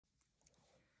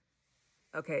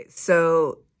Okay,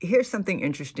 so here's something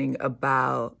interesting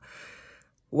about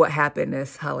what happened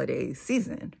this holiday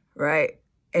season, right?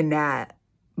 And that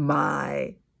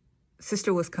my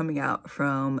sister was coming out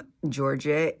from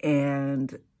Georgia,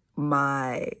 and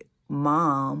my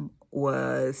mom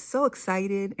was so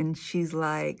excited, and she's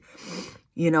like,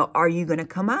 are you going to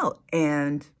come out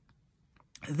and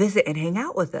visit and hang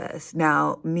out with us?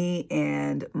 Now, me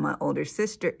and my older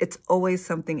sister, it's always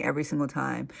something every single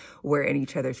time we're in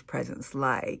each other's presence.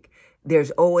 Like, there's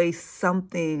always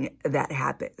something that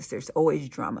happens, there's always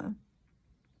drama.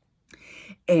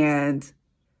 And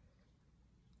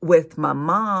with my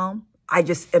mom, I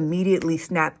just immediately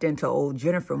snapped into old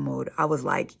Jennifer mode. I was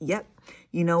like, yep,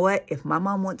 you know what? If my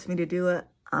mom wants me to do it,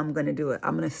 I'm going to do it.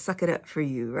 I'm going to suck it up for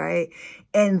you, right?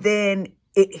 And then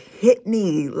it hit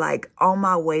me like on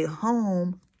my way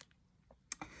home.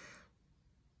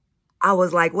 I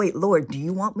was like, wait, Lord, do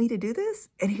you want me to do this?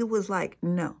 And he was like,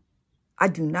 no, I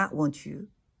do not want you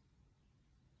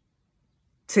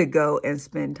to go and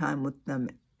spend time with them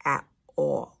at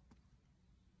all.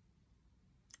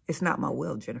 It's not my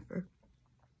will, Jennifer.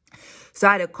 So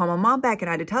I had to call my mom back, and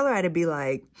I had to tell her, I had to be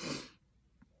like,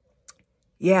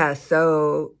 yeah,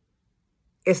 so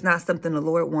it's not something the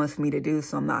Lord wants me to do,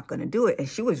 so I'm not going to do it. And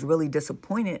she was really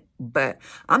disappointed, but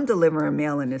I'm delivering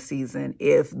mail in this season.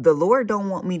 If the Lord don't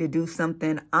want me to do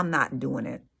something, I'm not doing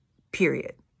it,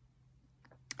 period.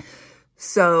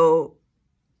 So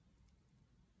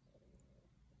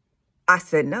I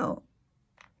said no.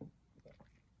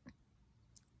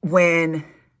 When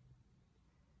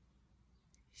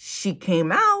she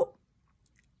came out,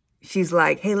 she's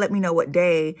like, hey, let me know what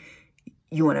day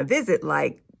you want to visit.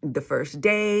 Like the first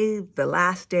day, the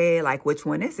last day, like which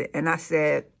one is it? And I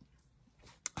said,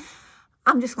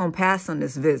 I'm just going to pass on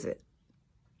this visit.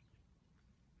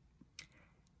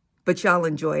 But y'all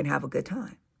enjoy and have a good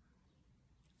time.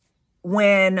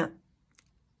 When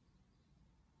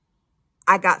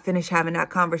I got finished having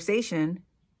that conversation,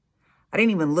 I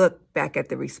didn't even look back at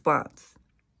the response.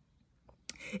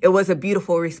 It was a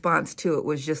beautiful response too. It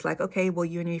was just like, okay, well,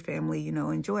 you and your family,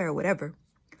 enjoy or whatever.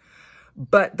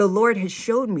 But the Lord has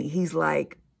showed me, he's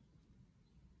like,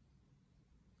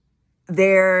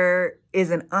 there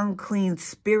is an unclean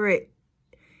spirit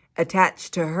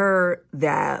attached to her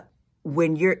that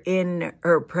when you're in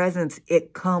her presence,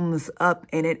 it comes up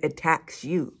and it attacks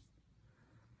you.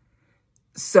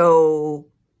 So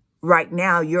right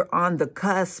now you're on the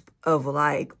cusp of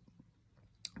like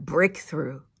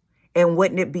breakthrough. And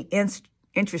wouldn't it be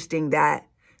interesting that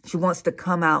she wants to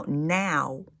come out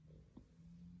now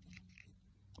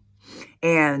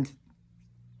and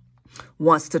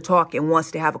wants to talk and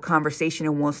wants to have a conversation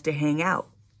and wants to hang out?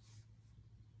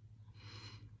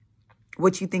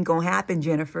 What you think gonna happen,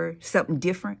 Jennifer? Something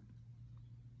different?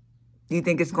 Do you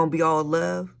think it's gonna be all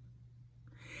love?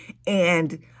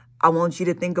 And I want you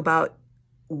to think about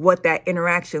what that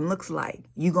interaction looks like.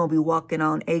 You gonna be walking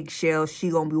on eggshells.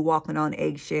 She gonna be walking on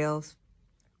eggshells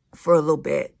for a little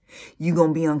bit. You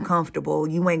gonna be uncomfortable.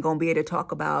 You ain't gonna be able to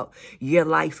talk about your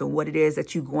life and what it is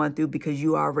that you going through because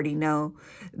you already know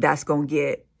that's gonna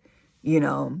get,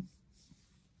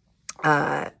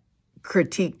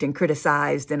 critiqued and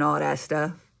criticized and all that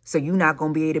stuff. So you're not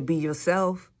gonna be able to be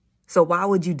yourself. So why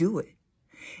would you do it?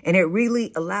 And it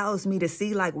really allows me to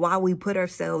see like why we put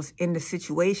ourselves into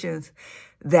situations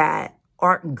that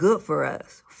aren't good for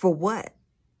us. For what?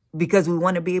 Because we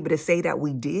want to be able to say that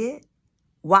we did?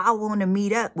 Why I want to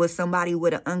meet up with somebody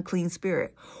with an unclean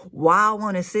spirit? Why I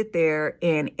want to sit there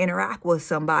and interact with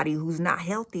somebody who's not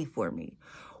healthy for me?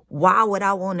 Why would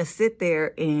I want to sit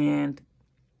there and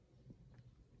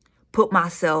put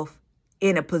myself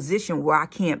in a position where I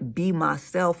can't be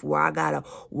myself, where I got to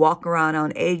walk around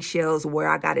on eggshells, where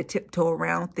I got to tiptoe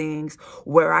around things,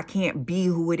 where I can't be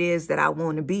who it is that I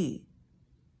want to be?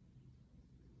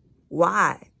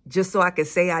 Why? Just so I could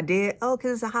say I did? Oh,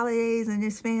 because it's the holidays and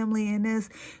this family and this.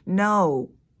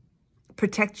 No.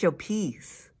 Protect your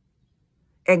peace.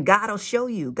 And God will show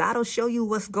you. God will show you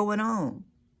what's going on.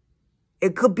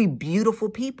 It could be beautiful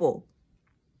people.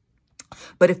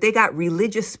 But if they got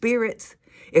religious spirits,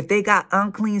 if they got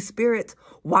unclean spirits,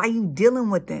 why are you dealing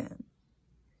with them?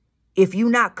 If you're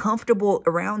not comfortable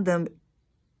around them,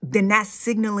 then that's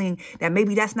signaling that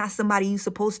maybe that's not somebody you're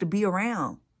supposed to be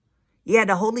around. Yeah,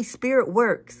 the Holy Spirit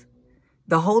works.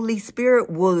 The Holy Spirit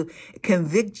will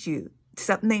convict you.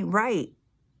 Something ain't right.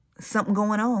 Something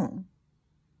going on.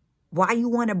 Why you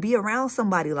want to be around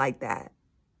somebody like that?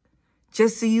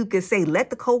 Just so you can say, let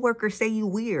the coworker say you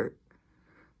weird.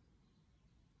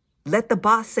 Let the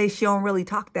boss say she don't really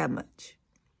talk that much.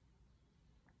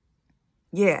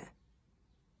 Yeah.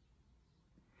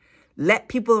 Let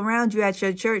people around you at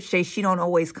your church say she don't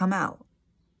always come out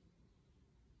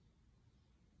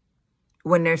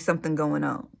when there's something going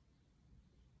on.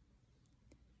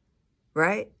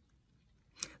 Right?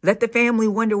 Let the family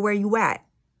wonder where you at.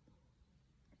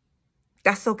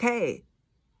 That's okay.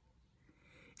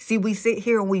 See, we sit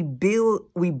here and we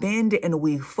bend and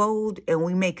we fold and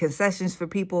we make concessions for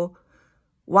people.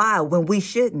 Why? When we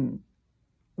shouldn't.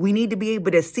 We need to be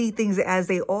able to see things as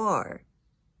they are.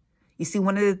 You see,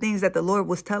 one of the things that the Lord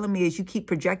was telling me is you keep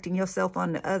projecting yourself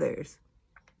onto others.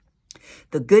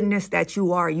 The goodness that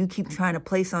you are, you keep trying to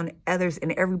place on others,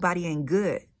 and everybody ain't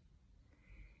good.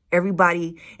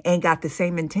 Everybody ain't got the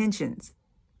same intentions.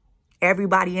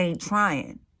 Everybody ain't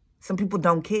trying. Some people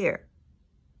don't care.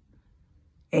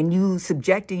 And you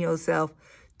subjecting yourself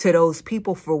to those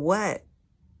people for what?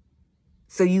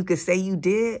 So you could say you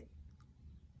did?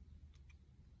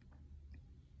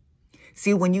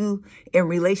 See, when you in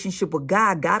relationship with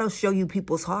God, God will show you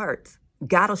people's hearts.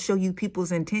 God will show you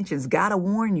people's intentions. God will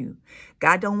warn you.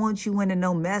 God don't want you into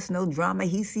no mess, no drama.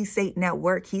 He sees Satan at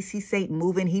work. He sees Satan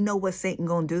moving. He know what Satan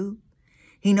gonna do.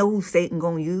 He know who Satan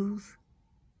gonna use.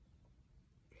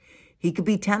 He could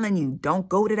be telling you, don't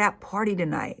go to that party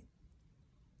tonight.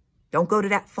 Don't go to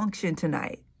that function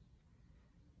tonight.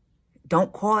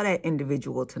 Don't call that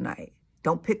individual tonight.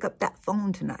 Don't pick up that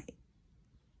phone tonight.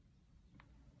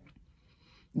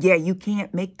 Yeah, you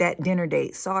can't make that dinner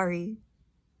date. Sorry.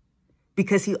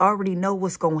 Because he already know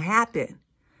what's going to happen.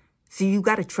 So you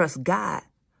got to trust God.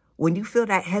 When you feel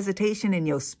that hesitation in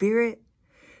your spirit,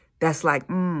 that's like,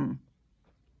 When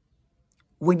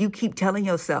you keep telling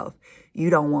yourself you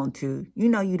don't want to, you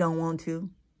know you don't want to.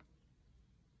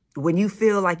 When you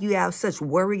feel like you have such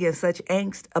worry and such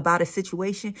angst about a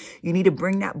situation, you need to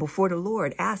bring that before the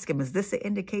Lord. Ask him, is this an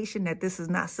indication that this is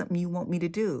not something you want me to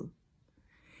do?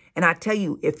 And I tell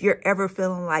you, if you're ever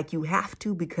feeling like you have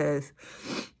to because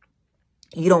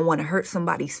you don't want to hurt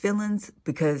somebody's feelings,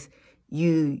 because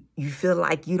you feel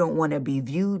like you don't want to be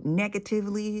viewed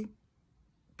negatively,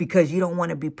 because you don't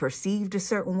want to be perceived a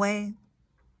certain way,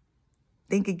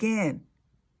 think again.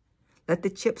 Let the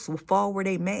chips fall where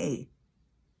they may.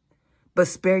 But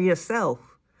spare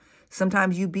yourself.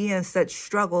 Sometimes you be in such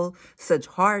struggle, such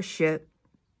hardship,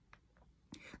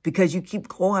 because you keep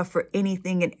going for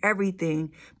anything and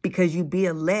everything, because you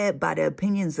being led by the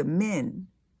opinions of men.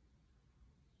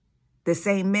 The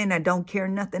same men that don't care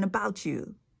nothing about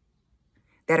you,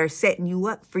 that are setting you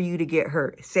up for you to get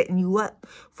hurt, setting you up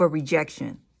for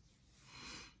rejection.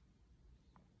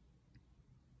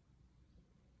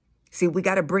 See, we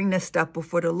got to bring this stuff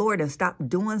before the Lord and stop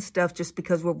doing stuff just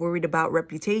because we're worried about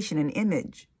reputation and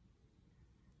image.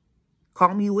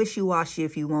 Call me wishy-washy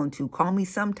if you want to. Call me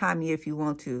sometimey if you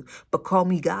want to. But call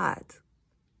me God.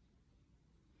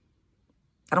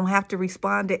 I don't have to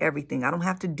respond to everything. I don't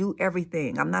have to do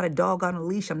everything. I'm not a dog on a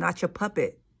leash. I'm not your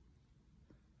puppet.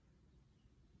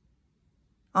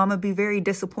 I'm going to be very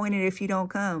disappointed if you don't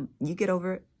come. You get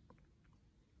over it.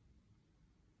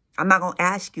 I'm not going to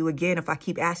ask you again if I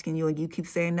keep asking you and you keep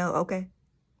saying no. Okay.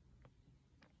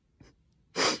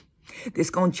 This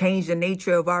going to change the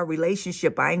nature of our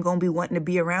relationship. I ain't going to be wanting to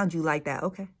be around you like that.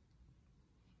 Okay.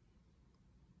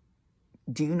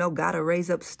 Do you know God will raise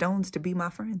up stones to be my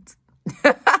friends?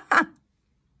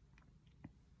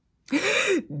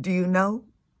 Do you know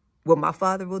what my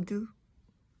Father will do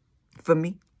for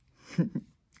me?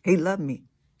 He loved me.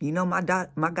 You know, my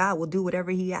God will do whatever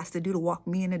he has to do to walk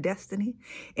me into destiny.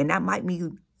 And that might be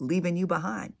leaving you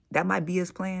behind. That might be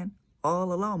his plan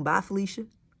all along. Bye, Felicia.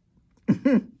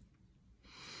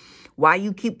 Why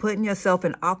you keep putting yourself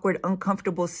in awkward,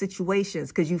 uncomfortable situations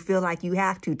because you feel like you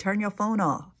have to? Turn your phone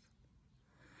off.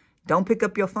 Don't pick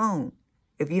up your phone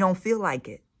if you don't feel like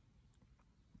it.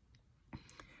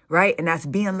 Right? And that's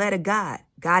being led of God.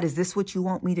 God, is this what you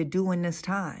want me to do in this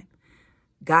time?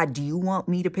 God, do you want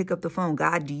me to pick up the phone?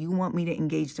 God, do you want me to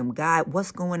engage them? God,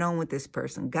 what's going on with this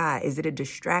person? God, is it a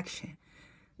distraction?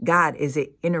 God, is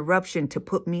it interruption to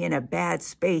put me in a bad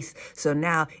space so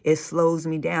now it slows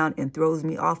me down and throws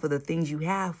me off of the things you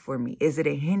have for me? Is it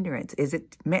a hindrance? Is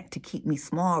it meant to keep me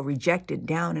small, rejected,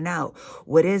 down and out?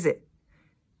 What is it?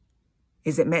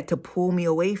 Is it meant to pull me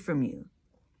away from you?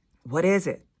 What is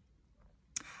it?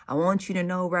 I want you to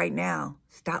know right now,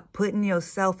 stop putting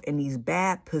yourself in these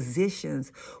bad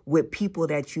positions with people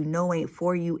that you know ain't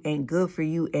for you, ain't good for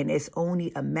you, and it's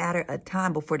only a matter of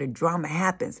time before the drama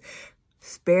happens.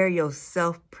 Spare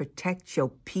yourself, protect your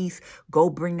peace, go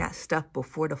bring that stuff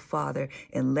before the Father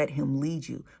and let him lead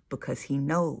you because he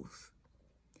knows.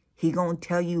 He gonna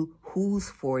tell you who's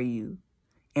for you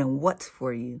and what's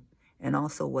for you and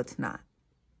also what's not.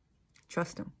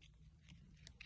 Trust him.